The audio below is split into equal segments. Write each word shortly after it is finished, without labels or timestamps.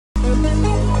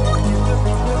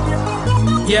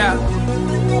Yeah.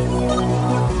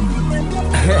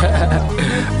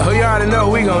 Oh, you already know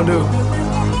what we gon' do.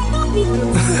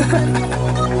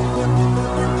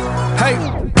 Hey.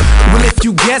 Well, if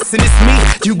you guessing it's me,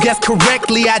 you guessed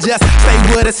correctly. I just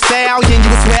stay with a stallion. You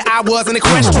would swear I wasn't a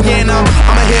question.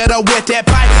 I'ma hit her with that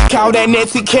pipe, call that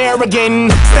Nancy Kerrigan.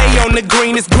 Stay on the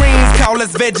greenest greens, call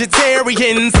us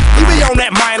vegetarians. You be on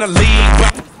that minor league,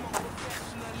 but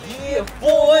yeah,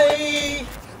 boy.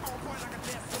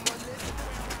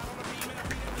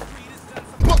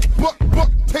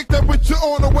 Take that with you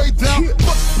on the way down.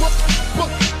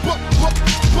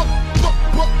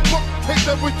 Take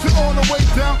that with you on the way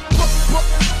down.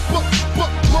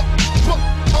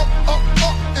 Up,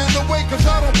 and away, cause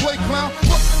I don't play clown.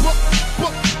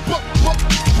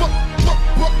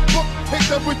 Take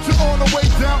that with you on the way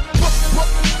down.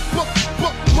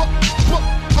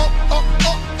 Up,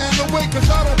 and away, cause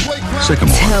I don't play clown.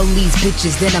 Tell these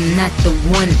bitches that I'm not the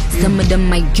one. Some of them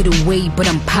might get away, but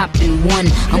I'm popping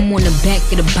one. I'm on the back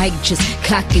of the bike just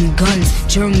cocking guns.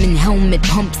 German helmet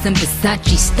pumps and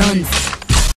Versace stuns.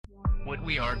 What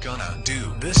we are gonna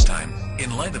do this time,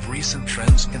 in light of recent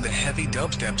trends in the heavy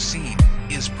dubstep scene,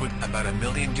 is put about 1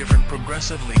 million different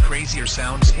progressively crazier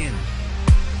sounds in.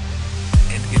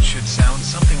 And it should sound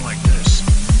something like this.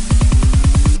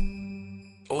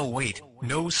 Oh wait,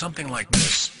 no, something like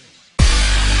this.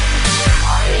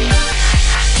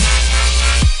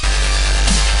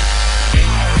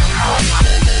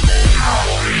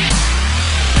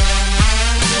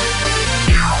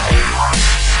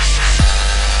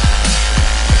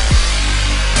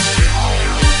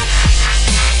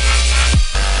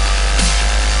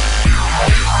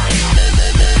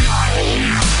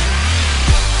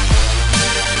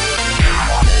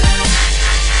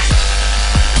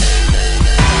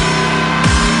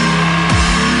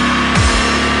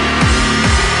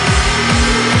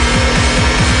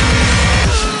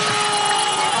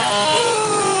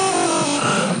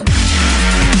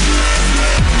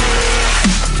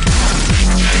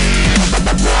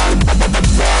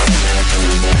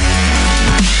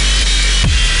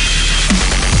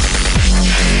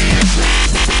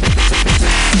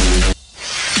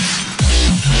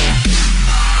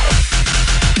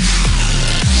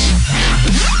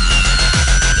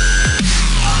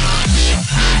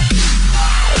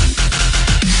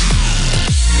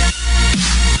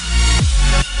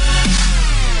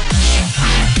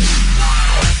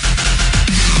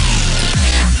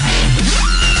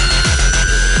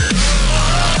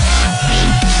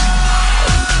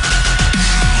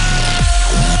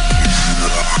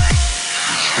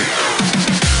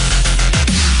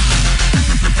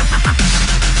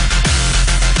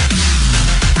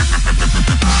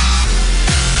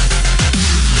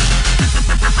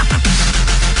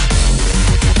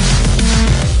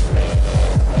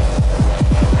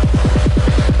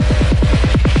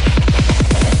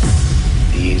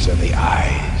 These are the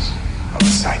eyes of a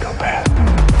psychopath.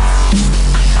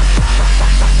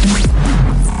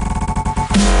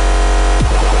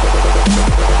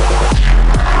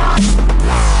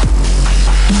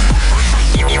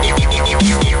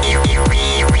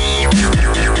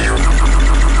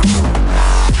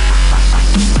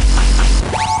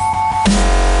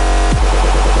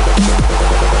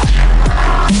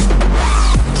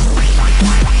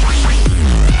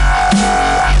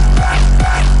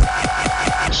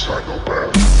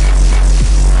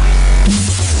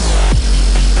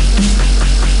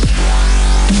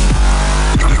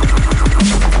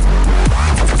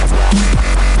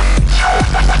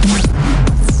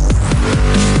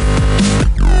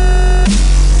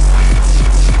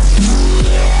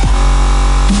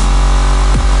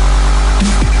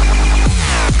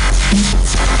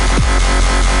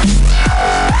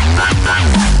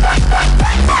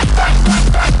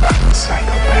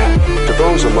 To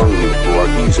those among you who are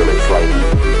easily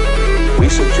frightened, we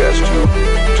suggest you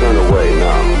turn away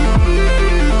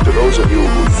now. To those of you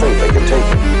who think they can take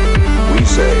it, we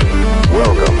say,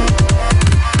 welcome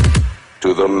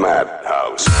to the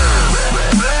madhouse.